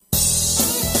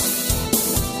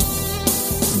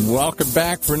Welcome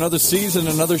back for another season,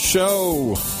 another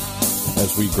show,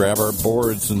 as we grab our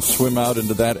boards and swim out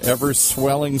into that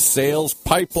ever-swelling sales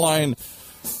pipeline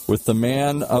with the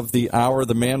man of the hour,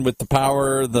 the man with the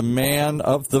power, the man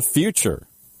of the future,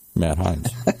 Matt Hines.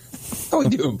 How are we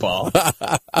doing, Paul?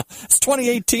 It's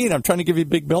 2018. I'm trying to give you a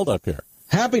big build-up here.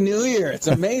 Happy New Year. It's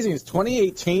amazing. It's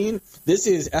 2018. This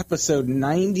is episode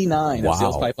 99 of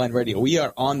Sales Pipeline Radio. We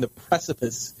are on the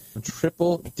precipice of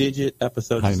triple-digit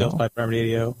episodes of Sales Pipeline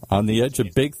Radio. On the edge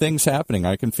of big things happening.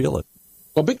 I can feel it.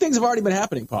 Well, big things have already been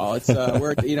happening, Paul. It's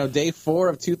we're day 4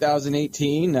 of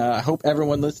 2018. I hope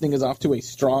everyone listening is off to a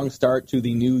strong start to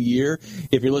the new year.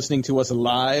 If you're listening to us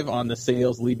live on the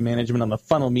Sales Lead Management on the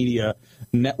Funnel Media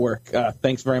Network,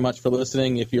 thanks very much for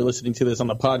listening. If you're listening to this on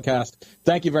the podcast,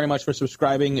 thank you very much for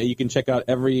subscribing. You can check out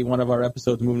every one of our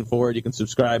episodes moving forward. You can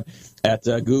subscribe at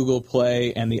Google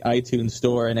Play and the iTunes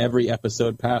Store, and every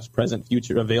episode, past, present,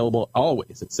 future, available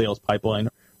always at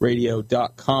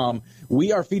salespipelineradio.com.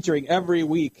 We are featuring every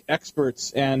week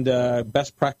experts and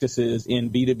best practices in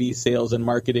B2B sales and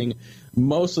marketing,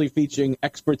 mostly featuring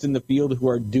experts in the field who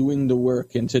are doing the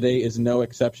work, and today is no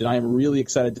exception. I am really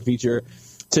excited to feature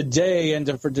today and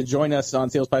to join us on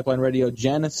Sales Pipeline Radio,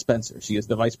 Jen Spencer. She is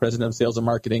the Vice President of Sales and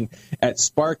Marketing at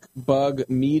Sparkbug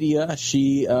Media.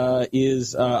 She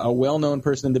is a well-known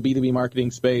person in the B2B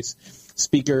marketing space.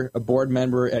 Speaker, a board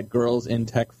member at Girls in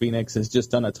Tech Phoenix, has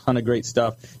just done a ton of great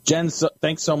stuff. Jen,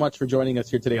 thanks so much for joining us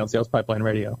here today on Sales Pipeline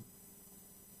Radio.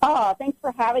 Oh, thanks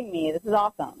for having me. This is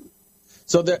awesome.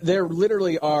 So there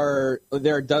literally are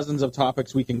dozens of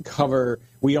topics we can cover.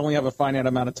 We only have a finite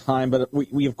amount of time, but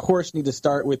we of course need to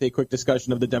start with a quick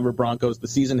discussion of the Denver Broncos. The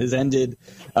season has ended.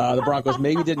 The Broncos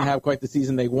maybe didn't have quite the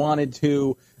season they wanted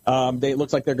to. It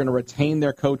looks like they're going to retain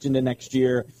their coach into next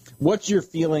year. What's your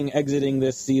feeling exiting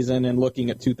this season and looking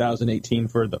at 2018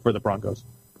 for the Broncos?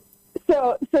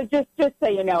 So just so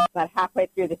you know, about halfway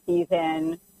through the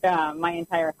season, my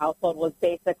entire household was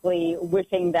basically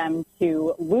wishing them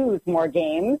to lose more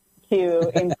games to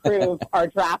improve our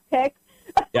draft picks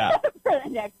for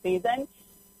the next season.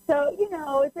 So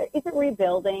it's a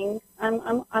rebuilding.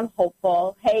 I'm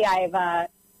hopeful. Hey,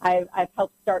 I've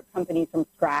helped start companies from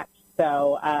scratch.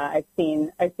 So I've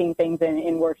seen things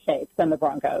in worse shape than the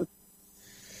Broncos.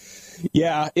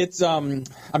 Yeah, it's as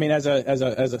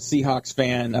a Seahawks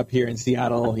fan up here in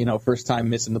Seattle, first time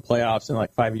missing the playoffs in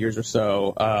like 5 years or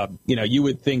so. You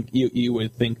would think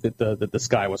that the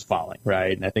sky was falling,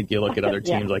 right? And I think you look at other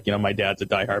teams like my dad's a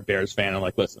diehard Bears fan. I'm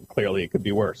like, listen, clearly it could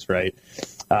be worse, right?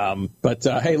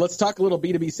 Hey, let's talk a little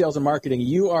B2B sales and marketing.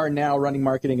 You are now running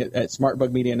marketing at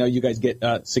Sparkbug Media. I know you guys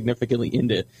get significantly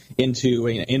into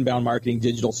inbound marketing,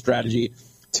 digital strategy.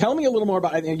 Tell me a little more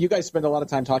about, you guys spend a lot of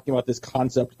time talking about this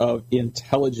concept of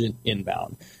intelligent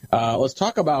inbound. Let's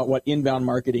talk about what inbound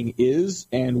marketing is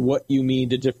and what you mean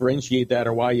to differentiate that,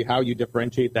 or how you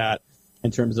differentiate that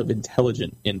in terms of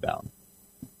intelligent inbound.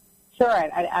 Sure,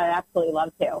 I'd absolutely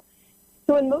love to.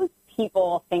 So when most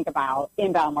people think about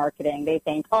inbound marketing, they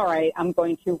think, all right, I'm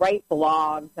going to write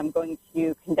blogs, I'm going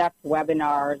to conduct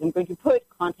webinars, I'm going to put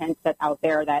content set out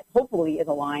there that hopefully is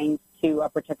aligned to a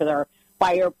particular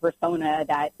buyer persona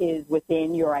that is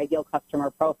within your ideal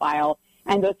customer profile.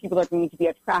 And those people are going to be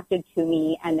attracted to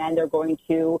me, and then they're going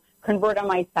to convert on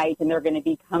my site, and they're going to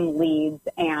become leads,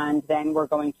 and then we're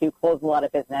going to close a lot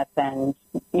of business, and,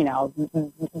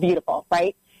 beautiful,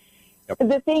 right? Yep.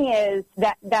 The thing is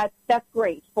that's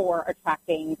great for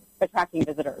attracting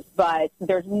visitors, but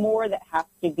there's more that has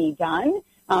to be done,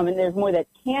 and there's more that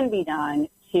can be done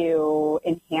to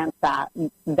enhance that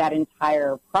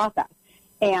entire process.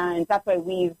 And that's why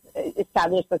we've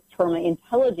established this term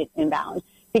intelligent inbound,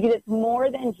 because it's more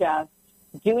than just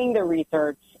doing the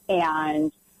research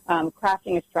and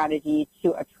crafting a strategy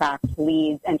to attract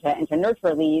leads and to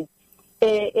nurture leads.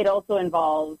 It also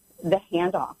involves the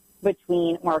handoff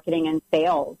between marketing and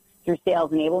sales through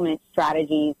sales enablement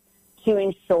strategies to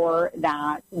ensure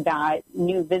that that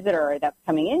new visitor that's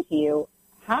coming into you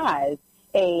has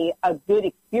a good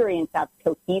experience that's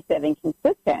cohesive and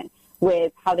consistent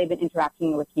with how they've been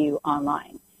interacting with you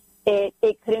online. It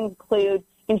could include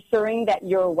ensuring that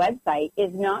your website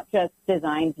is not just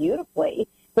designed beautifully,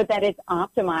 but that it's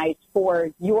optimized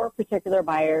for your particular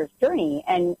buyer's journey.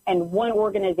 And one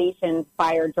organization's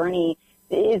buyer journey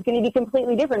is going to be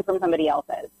completely different from somebody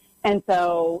else's. And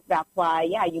so that's why,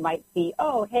 you might see,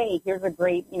 oh, hey, here's a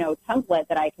great, template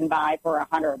that I can buy for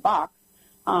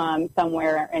 $100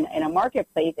 somewhere in a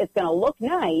marketplace. It's going to look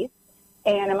nice,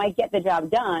 and I might get the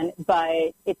job done,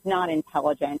 but it's not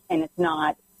intelligent and it's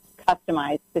not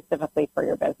customized specifically for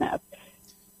your business.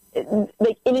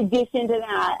 Like, in addition to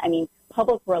that,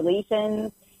 public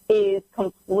relations is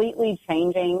completely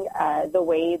changing the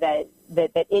way that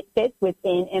it fits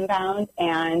within inbound.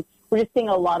 And we're just seeing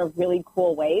a lot of really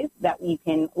cool ways that we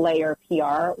can layer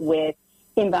PR with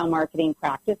inbound marketing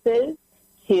practices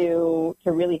to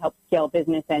really help scale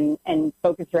business and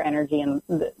focus your energy in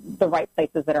the right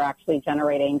places that are actually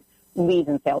generating leads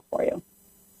and sales for you.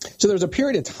 So there's a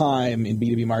period of time in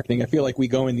B2B marketing. I feel like we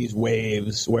go in these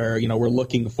waves where, we're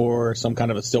looking for some kind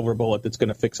of a silver bullet that's going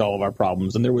to fix all of our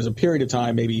problems. And there was a period of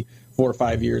time, maybe 4 or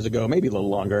 5 years ago, maybe a little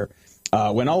longer,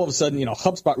 when all of a sudden,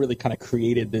 HubSpot really kind of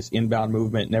created this inbound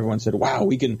movement, and everyone said, wow,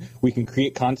 we can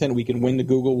create content, we can win the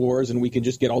Google wars, and we can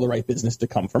just get all the right business to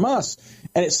come from us.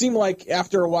 And it seemed like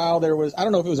after a while there was, I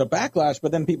don't know if it was a backlash,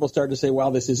 but then people started to say,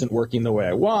 well, this isn't working the way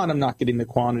I want. I'm not getting the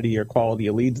quantity or quality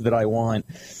of leads that I want.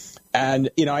 And,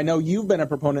 I know you've been a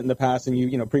proponent in the past, and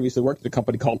you previously worked at a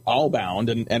company called Allbound,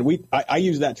 and I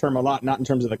use that term a lot, not in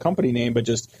terms of the company name, but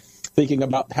just thinking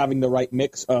about having the right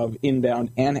mix of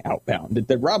inbound and outbound. That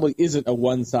there probably isn't a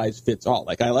one-size-fits-all.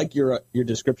 Like, I like your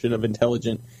description of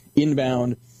intelligent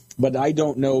inbound, but I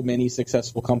don't know many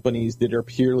successful companies that are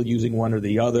purely using one or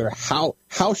the other.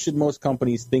 How should most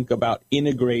companies think about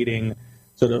integrating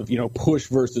sort of, push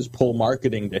versus pull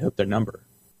marketing to hit their number?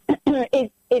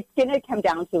 It's going to come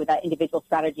down to that individual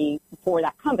strategy for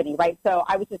that company, right? So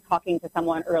I was just talking to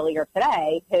someone earlier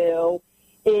today who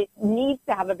it needs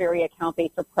to have a very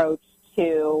account-based approach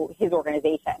to his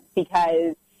organization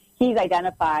because he's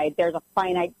identified there's a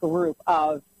finite group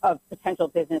of potential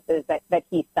businesses that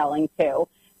he's selling to,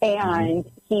 and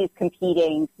he's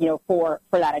competing, for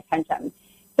that attention.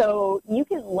 So you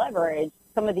can leverage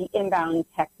some of the inbound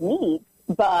techniques,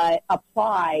 but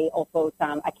apply also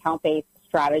some account-based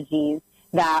strategies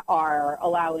that are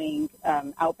allowing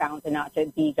outbound to not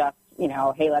just be just,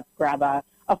 hey, let's grab a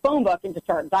phone book and just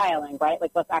start dialing, right?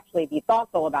 Like, let's actually be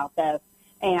thoughtful about this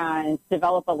and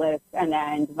develop a list and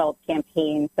then develop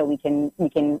campaigns so we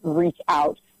can reach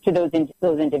out to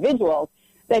those individuals.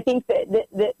 But I think that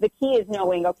the key is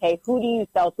knowing, okay, who do you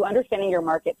sell to, understanding your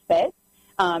market fit,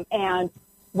 and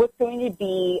what's going to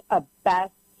be a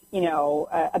best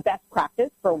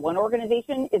practice for one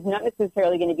organization is not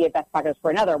necessarily going to be a best practice for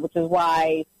another, which is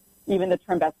why even the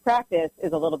term best practice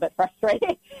is a little bit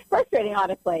frustrating,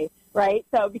 honestly, right?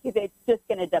 So because it's just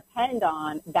going to depend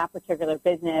on that particular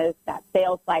business, that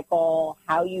sales cycle,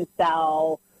 how you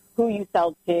sell, who you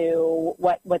sell to,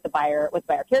 what the buyer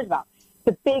cares about.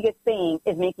 The biggest thing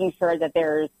is making sure that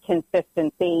there's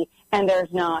consistency and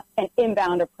there's not an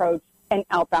inbound approach, an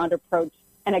outbound approach,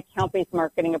 an account-based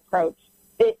marketing approach.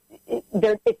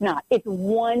 It's not. It's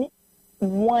one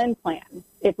plan.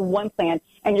 It's one plan,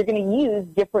 and you're going to use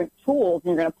different tools,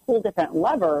 and you're going to pull different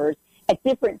levers at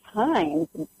different times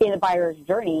in a buyer's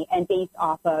journey and based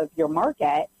off of your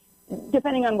market,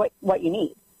 depending on what you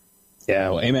need.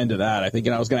 Yeah, well, amen to that. I think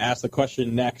I was going to ask the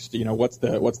question next, what's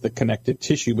the connective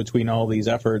tissue between all these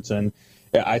efforts? And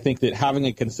I think that having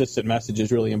a consistent message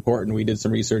is really important. We did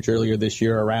some research earlier this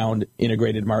year around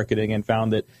integrated marketing and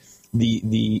found that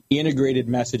the integrated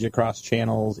message across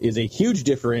channels is a huge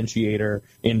differentiator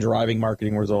in driving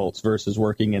marketing results versus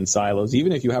working in silos.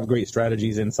 Even if you have great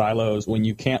strategies in silos, when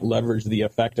you can't leverage the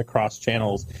effect across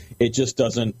channels, it just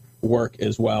doesn't work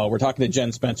as well. We're talking to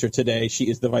Jen Spencer today. She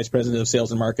is the Vice President of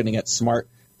Sales and Marketing at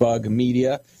SmartBug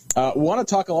Media. Want to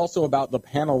talk also about the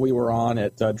panel we were on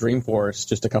at Dreamforce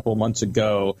just a couple of months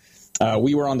ago.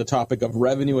 We were on the topic of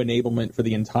revenue enablement for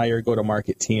the entire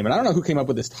go-to-market team. And I don't know who came up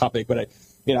with this topic, but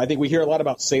I think we hear a lot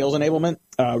about sales enablement.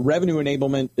 Revenue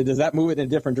enablement, does that move it in a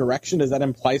different direction? Does that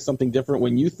imply something different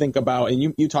when you think about,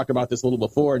 and you talked about this a little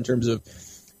before in terms of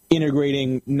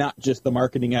integrating not just the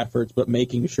marketing efforts, but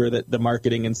making sure that the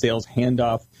marketing and sales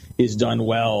handoff is done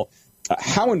well.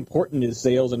 How important is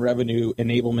sales and revenue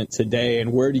enablement today,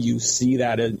 and where do you see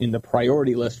that in the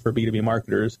priority list for B2B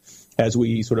marketers as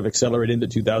we sort of accelerate into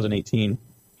 2018?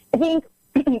 I think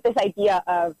this idea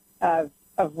of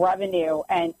revenue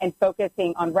and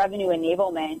focusing on revenue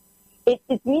enablement,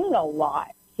 it's meaning a lot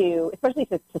especially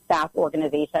to SaaS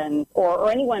organizations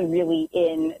or anyone really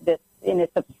in a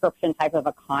subscription type of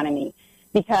economy,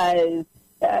 because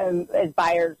as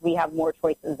buyers we have more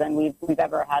choices than we've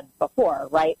ever had before,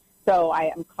 right? So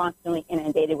I am constantly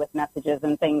inundated with messages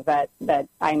and things that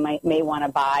I may want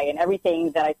to buy, and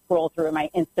everything that I scroll through in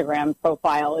my Instagram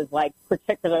profile is like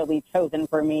particularly chosen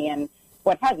for me and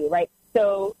what have you, right?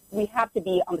 So we have to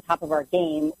be on the top of our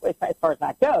game as far as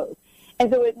that goes.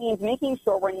 And so it means making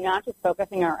sure we're not just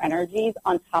focusing our energies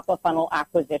on top-of-funnel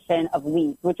acquisition of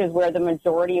leads, which is where the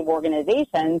majority of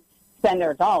organizations spend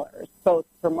their dollars, both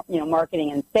for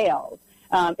marketing and sales.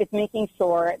 It's making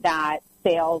sure that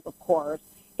sales, of course,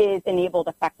 is enabled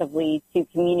effectively to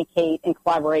communicate and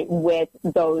collaborate with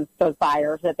those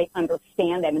buyers, so that they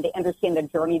understand them and they understand the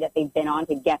journey that they've been on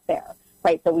to get there,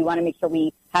 right? So we want to make sure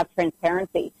we have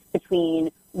transparency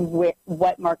between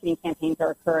what marketing campaigns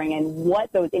are occurring and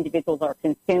what those individuals are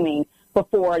consuming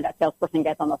before that salesperson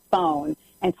gets on the phone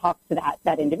and talks to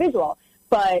that individual.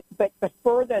 But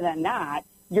further than that,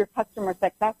 your customer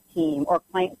success team or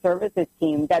client services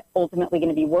team that's ultimately going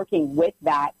to be working with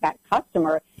that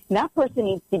customer, and that person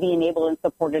needs to be enabled and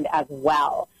supported as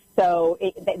well. So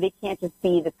they can't just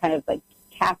be this kind of like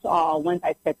catch-all,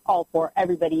 one-size-fits-all for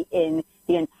everybody in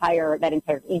that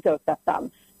entire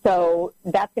ecosystem. So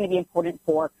that's going to be important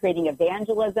for creating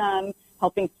evangelism,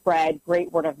 helping spread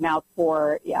great word of mouth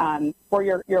for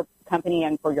your company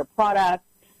and for your product,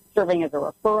 serving as a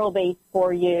referral base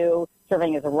for you,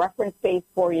 serving as a reference base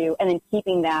for you, and then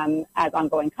keeping them as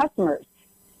ongoing customers.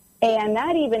 And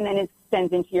that even then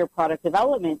extends into your product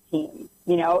development team.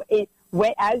 You know,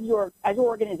 as your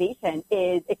organization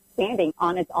is expanding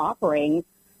on its offerings,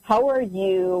 how are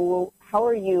you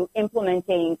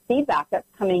implementing feedback that's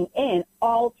coming in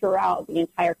all throughout the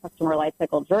entire customer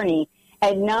lifecycle journey,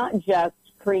 and not just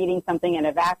creating something in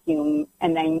a vacuum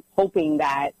and then hoping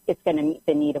that it's going to meet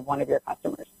the need of one of your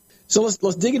customers? So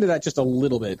let's dig into that just a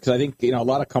little bit, because I think, you know, a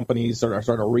lot of companies are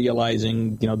sort of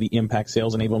realizing, you know, the impact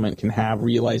sales enablement can have,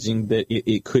 realizing that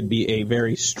it could be a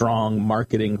very strong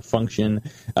marketing function.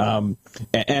 And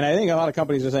I think a lot of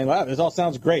companies are saying, wow, this all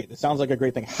sounds great. This sounds like a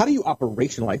great thing. How do you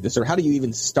operationalize this, or how do you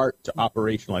even start to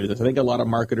operationalize this? I think a lot of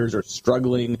marketers are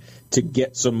struggling to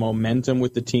get some momentum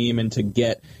with the team and to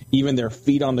get even their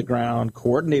feet on the ground,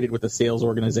 coordinated with the sales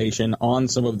organization on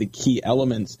some of the key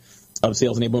elements of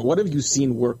sales enablement. What have you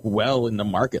seen work well in the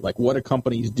market? Like, what are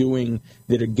companies doing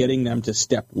that are getting them to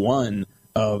step one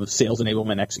of sales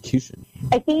enablement execution?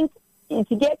 I think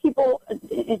to get people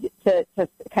to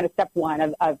kind of step one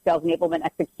of sales enablement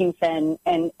execution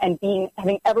and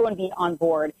having everyone be on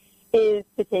board is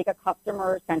to take a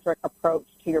customer-centric approach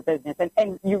to your business.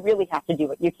 And you really have to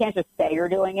do it. You can't just say you're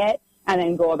doing it and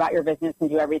then go about your business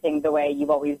and do everything the way you've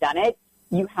always done it.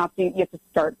 You have to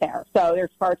start there. So there's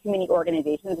far too many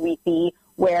organizations we see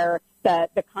where the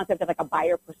concept of like a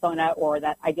buyer persona or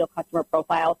that ideal customer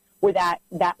profile, where that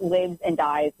lives and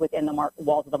dies within the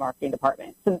walls of the marketing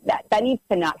department. So that needs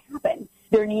to not happen.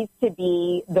 There needs to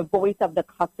be the voice of the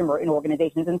customer in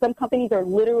organizations, and some companies are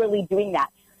literally doing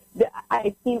that.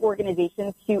 I've seen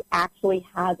organizations who actually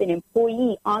have an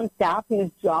employee on staff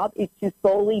whose job is to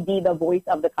solely be the voice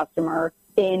of the customer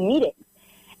in meetings.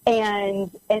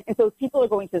 And so people are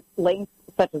going to lengths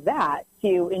such as that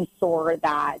to ensure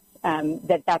that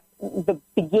that's the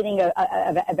beginning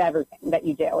of everything that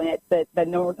you do, and it's the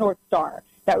North Star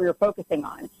that we were focusing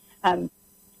on. So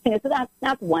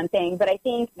that's one thing. But I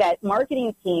think that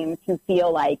marketing teams who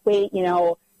feel like, wait, you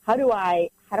know, how do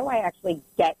I actually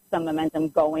get some momentum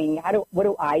going? What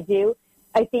do I do?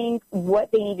 I think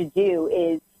what they need to do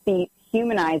is be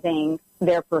humanizing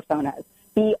their personas.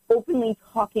 Be openly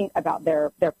talking about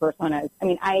their personas. I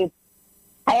mean, I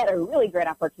had a really great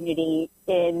opportunity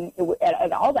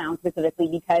at Allbound specifically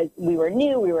because we were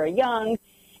new, we were young,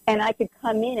 and I could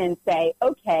come in and say,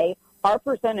 okay, our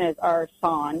personas are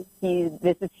Sean.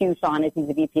 This is who Sean is. He's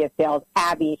the VP of Sales.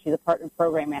 Abby, she's a partner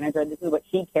program manager. This is what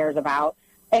she cares about.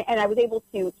 And I was able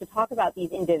to talk about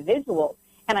these individuals,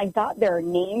 and I got their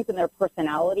names and their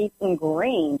personalities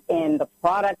ingrained in the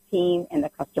product team, in the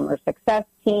customer success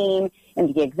team,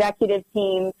 in the executive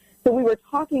team. So we were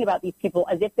talking about these people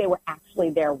as if they were actually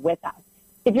there with us.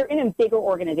 If you're in a bigger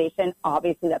organization,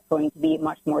 obviously that's going to be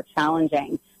much more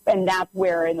challenging. And that's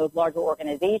where in those larger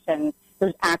organizations,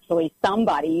 there's actually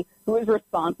somebody who is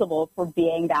responsible for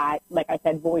being that, like I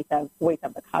said, voice of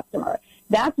the customer.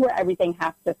 That's where everything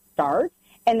has to start.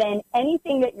 And then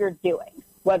anything that you're doing,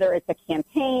 whether it's a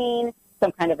campaign,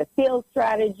 some kind of a sales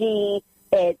strategy,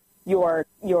 it's your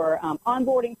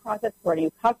onboarding process for a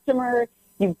new customer,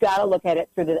 you've got to look at it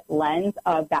through the lens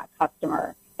of that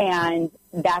customer. And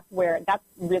that's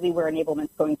really where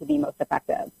enablement's going to be most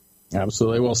effective.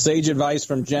 Absolutely. Well, sage advice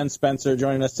from Jen Spencer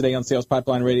joining us today on Sales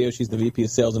Pipeline Radio. She's the VP of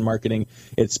Sales and Marketing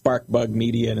at Sparkbug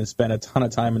Media and has spent a ton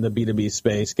of time in the B2B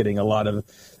space, getting a lot of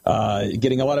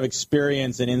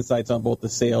experience and insights on both the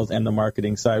sales and the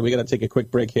marketing side. We got to take a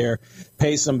quick break here,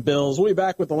 pay some bills. We'll be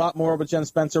back with a lot more with Jen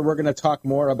Spencer. We're going to talk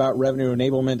more about revenue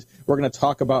enablement. We're going to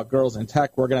talk about girls in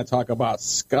tech. We're going to talk about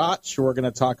Scotch. We're going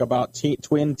to talk about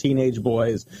twin teenage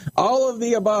boys. All of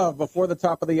the above before the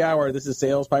top of the hour. This is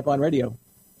Sales Pipeline Radio.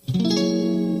 In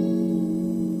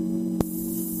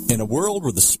a world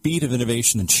where the speed of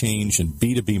innovation and change in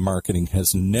B2B marketing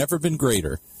has never been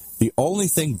greater, the only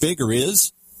thing bigger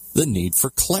is the need for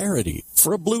clarity,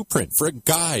 for a blueprint, for a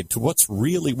guide to what's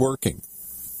really working.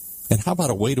 And how about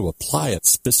a way to apply it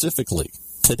specifically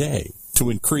today to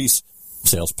increase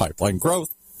sales pipeline growth,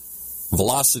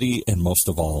 velocity, and most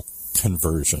of all,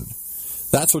 conversion?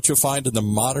 That's what you'll find in the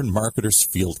Modern Marketer's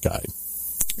Field Guide.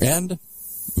 And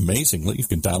amazingly, you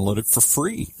can download it for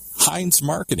free.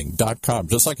 HeinzMarketing.com,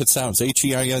 just like it sounds,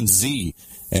 HeinzMarketing.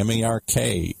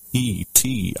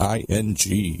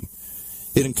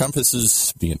 It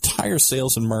encompasses the entire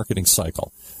sales and marketing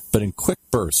cycle, but in quick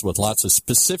bursts with lots of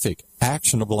specific,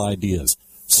 actionable ideas,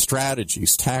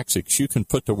 strategies, tactics you can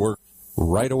put to work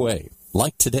right away,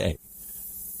 like today.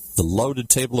 The loaded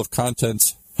table of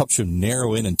contents helps you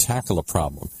narrow in and tackle a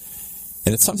problem.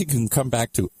 And it's something you can come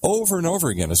back to over and over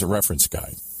again as a reference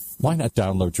guide. Why not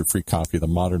download your free copy of the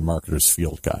Modern Marketer's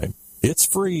Field Guide? It's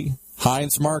free.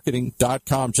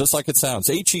 HeinzMarketing.com, just like it sounds.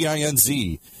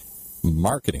 HEINZ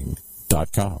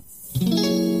Marketing.com.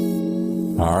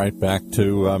 All right, back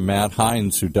to Matt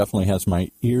Heinz, who definitely has my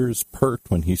ears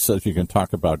perked when he says you can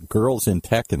talk about girls in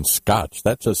tech and scotch.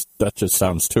 That just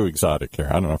sounds too exotic here.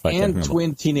 I don't know if I can. And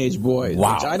twin teenage boys,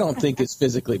 wow. Which I don't think is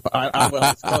physically. Well,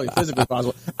 it's probably physically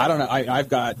possible. I don't know. I've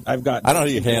got. I don't know how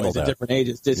you handle that. At different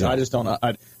ages. Yeah. I just don't know.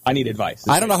 I need advice.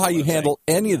 I don't know how you handle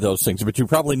any of those things, but you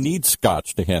probably need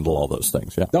scotch to handle all those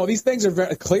things. Yeah. No, these things are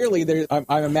very clearly.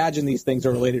 I imagine these things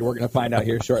are related. We're going to find out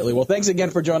here shortly. Well, thanks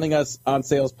again for joining us on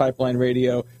Sales Pipeline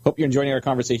Radio. Hope you're enjoying our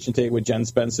conversation today with Jen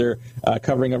Spencer,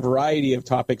 covering a variety of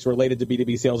topics related to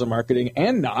B2B sales and marketing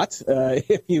and not.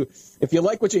 If you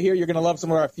like what you hear, you're going to love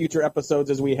some of our future episodes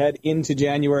as we head into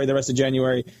January, the rest of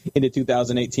January into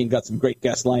 2018. Got some great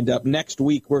guests lined up. Next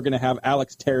week, we're going to have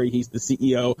Alex Terry. He's the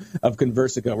CEO of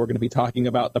Conversica. We're going to be talking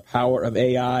about the power of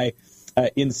AI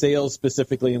in sales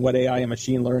specifically and what AI and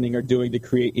machine learning are doing to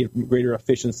create greater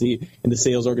efficiency in the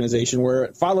sales organization.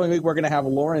 Following week, we're going to have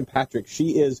Lauren Patrick.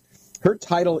 Her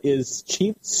title is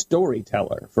Chief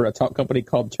Storyteller for a top company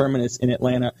called Terminus in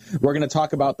Atlanta. We're going to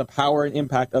talk about the power and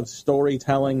impact of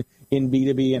storytelling in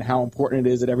B2B and how important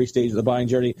it is at every stage of the buying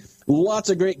journey. Lots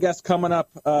of great guests coming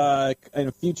up in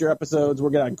future episodes.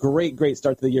 We're going to have a great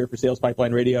start to the year for Sales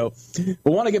Pipeline Radio. We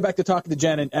want to get back to talking to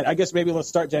Jen, and I guess maybe let's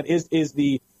start, Jen. Is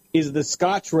the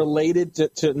scotch related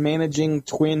to managing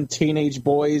twin teenage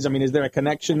boys? I mean, is there a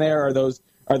connection there? Are those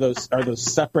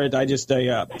separate? I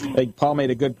think Paul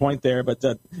made a good point there, but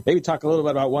maybe talk a little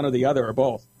bit about one or the other or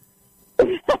both.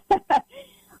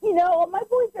 My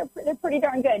boys they're pretty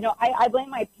darn good. No, I blame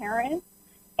my parents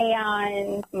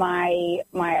and my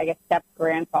I guess step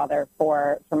grandfather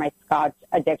for my scotch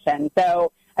addiction.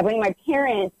 So I blame my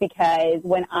parents because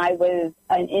when I was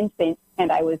an infant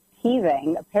and I was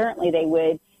teething, apparently they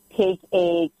would take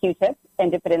a Q-tip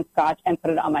and dip it in scotch and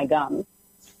put it on my gums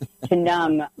to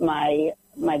numb my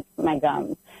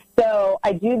gums. So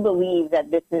I do believe that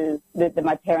that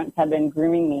my parents have been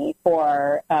grooming me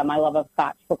for my love of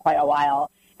scotch for quite a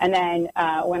while. And then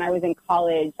when I was in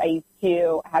college, I used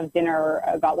to have dinner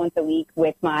about once a week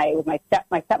with my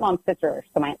stepmom's sister,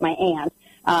 so my aunt.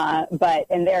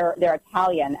 And they're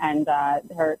Italian, and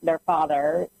their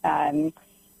father,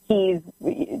 he's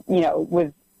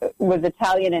was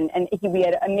Italian, and we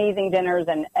had amazing dinners.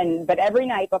 But every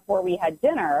night before we had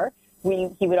dinner,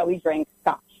 he would always drink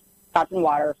scotch and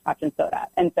water, scotch and soda.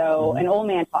 And so an old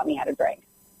man taught me how to drink.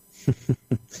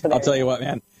 I'll tell you what,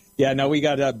 man. Yeah, no, we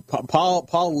got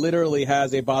Paul literally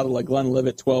has a bottle of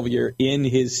Glenlivet 12-year in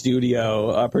his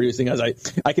studio producing us.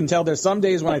 I can tell there's some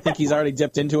days when I think he's already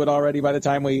dipped into it already by the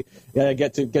time we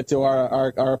get to our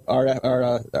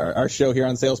show here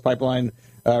on Sales Pipeline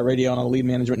Radio on a Lead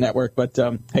Management Network. But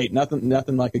hey, nothing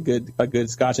like a good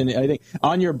scotch. And I think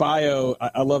on your bio,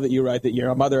 I love that you write that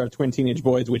you're a mother of twin teenage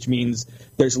boys, which means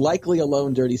there's likely a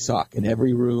lone dirty sock in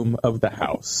every room of the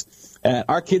house.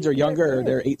 Our kids are younger;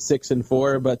 they're 8, 6, and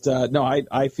 4. But no,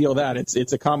 I feel that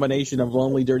it's a combination of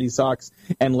lonely, dirty socks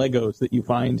and Legos that you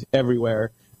find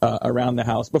everywhere around the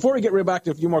house. Before we get right back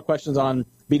to a few more questions on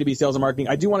B2B sales and marketing,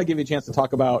 I do want to give you a chance to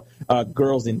talk about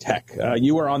Girls in Tech.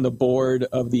 You are on the board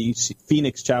of the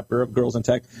Phoenix chapter of Girls in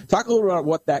Tech. Talk a little bit about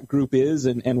what that group is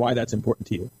and why that's important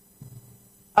to you.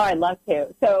 Oh, I'd love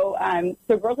to. So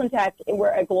Girls in Tech,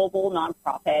 we're a global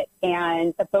nonprofit,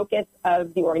 and the focus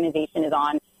of the organization is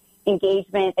on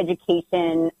engagement,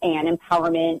 education, and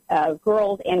empowerment of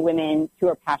girls and women who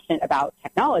are passionate about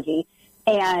technology.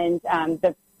 And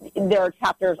there are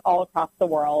chapters all across the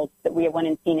world. That we have one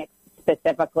in Phoenix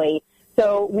specifically.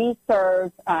 So we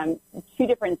serve two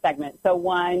different segments. So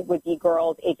one would be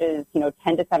girls ages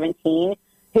 10 to 17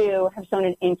 who have shown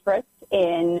an interest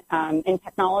in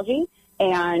technology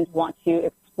and want to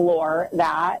explore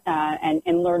that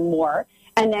and learn more.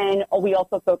 And then we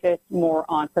also focus more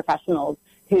on professionals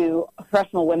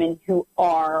professional women who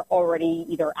are already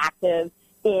either active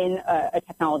in a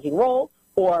technology role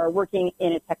or working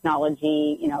in a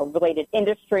technology, related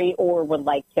industry or would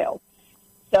like to.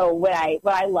 So what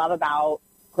I love about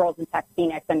Girls in Tech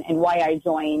Phoenix and why I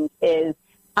joined is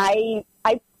I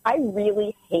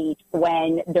really hate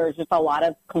when there's just a lot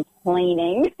of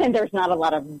complaining and there's not a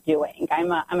lot of doing.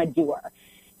 I'm a doer.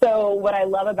 So what I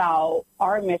love about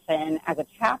our mission as a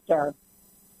chapter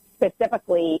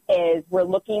specifically is we're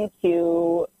looking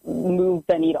to move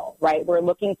the needle, right? We're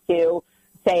looking to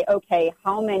say, okay,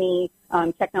 how many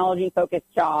technology-focused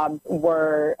jobs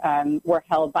were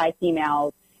held by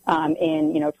females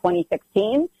in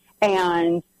 2016,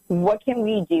 and what can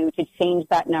we do to change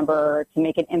that number to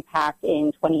make an impact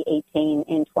in 2018,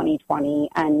 in 2020,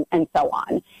 and so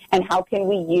on? And how can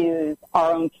we use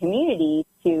our own community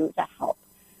to help?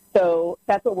 So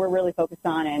that's what we're really focused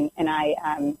on, and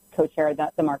I co-chair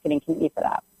the marketing committee for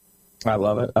that. I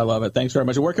love it. I love it. Thanks very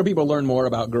much. Where can people learn more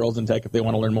about Girls in Tech if they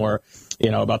want to learn more,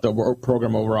 about the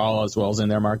program overall as well as in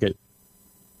their market?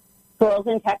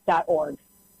 girlsintech.org.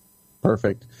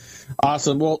 Perfect.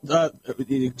 Awesome. Well,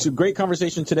 it's a great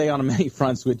conversation today on many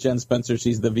fronts with Jen Spencer.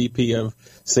 She's the VP of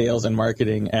Sales and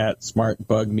Marketing at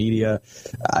SmartBug Media.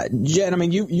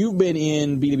 Jen, you've been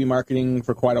in B2B marketing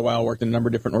for quite a while, worked in a number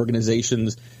of different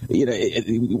organizations.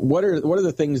 What are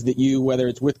the things that you, whether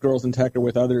it's with Girls in Tech or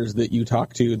with others that you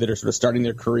talk to that are sort of starting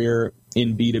their career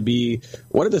in B2B,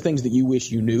 what are the things that you wish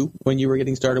you knew when you were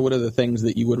getting started? What are the things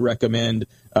that you would recommend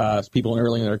people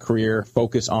early in their career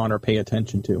focus on or pay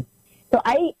attention to? So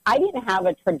I didn't have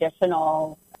a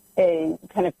traditional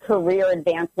kind of career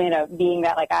advancement of being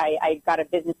that I got a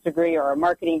business degree or a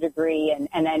marketing degree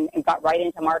and then got right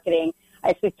into marketing.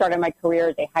 I actually started my career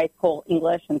as a high school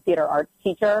English and theater arts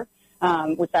teacher,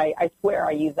 which I swear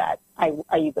I use that.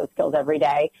 I use those skills every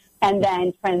day, and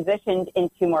then transitioned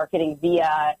into marketing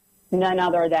via none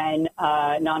other than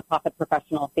nonprofit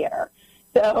professional theater.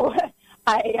 So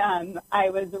I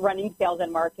was running sales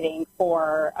and marketing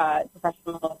for a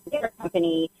professional theater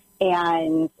company,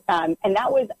 and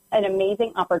that was an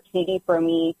amazing opportunity for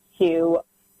me to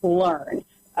learn.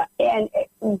 And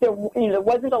there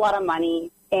wasn't a lot of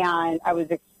money, and I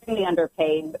was extremely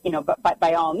underpaid, but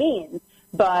by all means.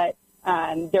 But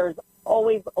there's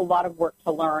always a lot of work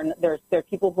to learn. There's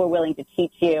people who are willing to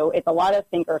teach you. It's a lot of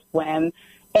sink or swim,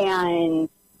 and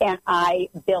I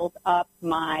built up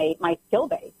my skill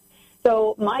base.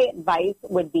 So my advice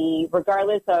would be,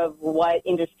 regardless of what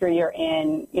industry you're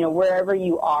in, wherever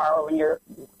you are, or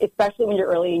especially when you're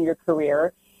early in your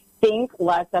career, think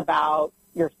less about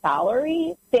your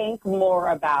salary. Think more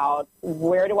about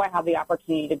where do I have the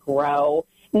opportunity to grow,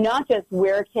 not just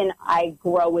where can I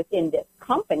grow within this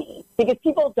company, because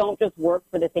people don't just work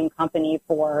for the same company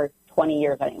for 20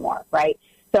 years anymore, right?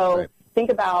 So Think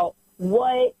about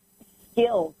what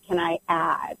skills can I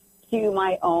add to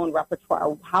my own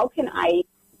repertoire. How can I,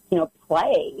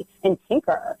 play and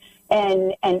tinker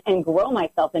and grow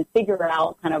myself and figure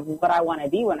out kind of what I want to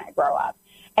be when I grow up.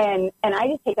 And I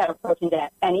just take that approach into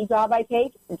any job I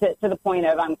take to the point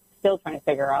of I'm still trying to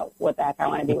figure out what the heck I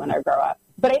want to be when I grow up.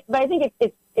 But I think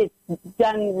it's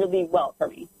done really well for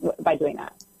me by doing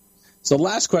that. So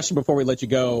last question before we let you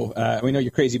go. We know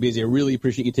you're crazy busy. I really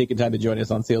appreciate you taking time to join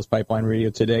us on Sales Pipeline Radio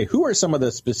today. Who are some of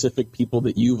the specific people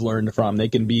that you've learned from? They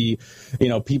can be,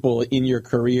 people in your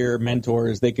career,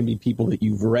 mentors. They can be people that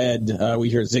you've read. We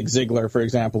hear Zig Ziglar, for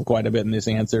example, quite a bit in this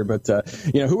answer. But,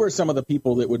 who are some of the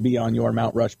people that would be on your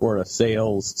Mount Rushmore of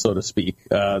sales, so to speak,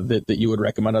 that you would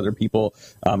recommend other people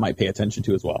might pay attention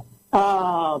to as well?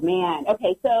 Oh, man.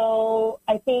 Okay, so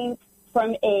I think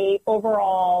from a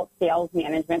overall sales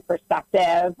management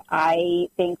perspective, I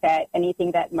think that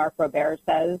anything that Mark Robert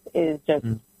says is just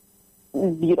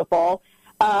beautiful,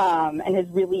 and has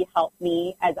really helped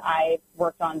me as I've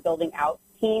worked on building out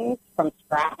teams from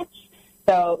scratch.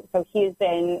 So he's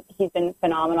been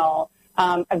phenomenal.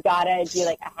 I've got to do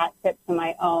a hat tip to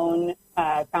my own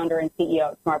founder and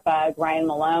CEO of SmartBug, Ryan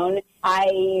Malone.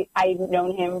 I've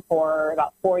known him for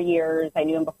about 4 years. I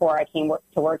knew him before I came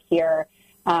to work here.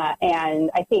 And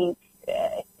I think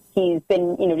he's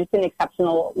been, just an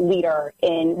exceptional leader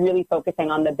in really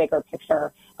focusing on the bigger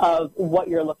picture of what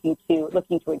you're looking to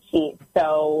achieve.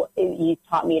 So he's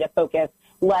taught me to focus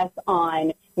less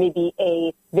on maybe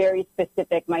a very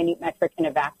specific minute metric in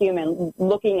a vacuum and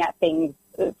looking at things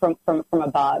from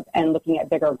above and looking at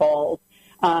bigger goals.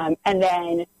 And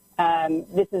then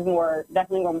this is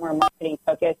definitely more marketing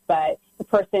focused, but the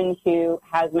person who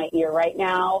has my ear right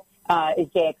now is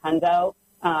Jay Akunzo.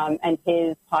 And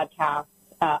his podcast,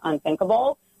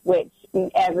 Unthinkable, which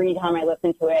every time I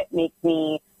listen to it makes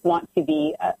me want to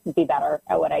be better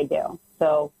at what I do.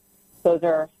 So those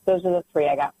are the three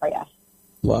I got for you.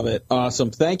 Love it. Awesome.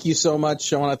 Thank you so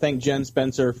much. I want to thank Jen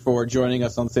Spencer for joining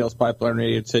us on Sales Pipeline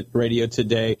Radio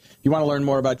today. If you want to learn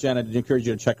more about Jen, I'd encourage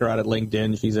you to check her out at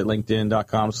LinkedIn. She's at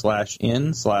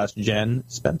linkedin.com/in/Jen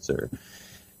Spencer.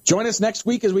 Join us next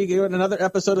week as we go in another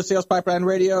episode of Sales Pipeline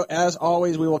Radio. As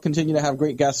always, we will continue to have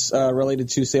great guests related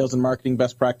to sales and marketing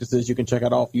best practices. You can check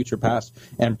out all future, past,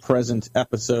 and present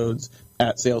episodes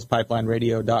at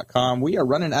salespipelineradio.com. We are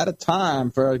running out of time.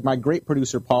 For my great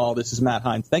producer, Paul, this is Matt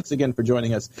Hines. Thanks again for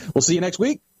joining us. We'll see you next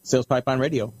week. Sales Pipeline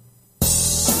Radio.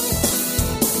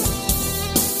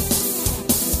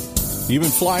 You've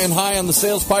been flying high on the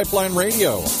Sales Pipeline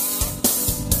Radio.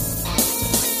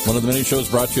 One of the many shows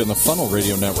brought to you on the Funnel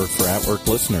Radio Network for at-work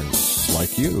listeners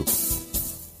like you.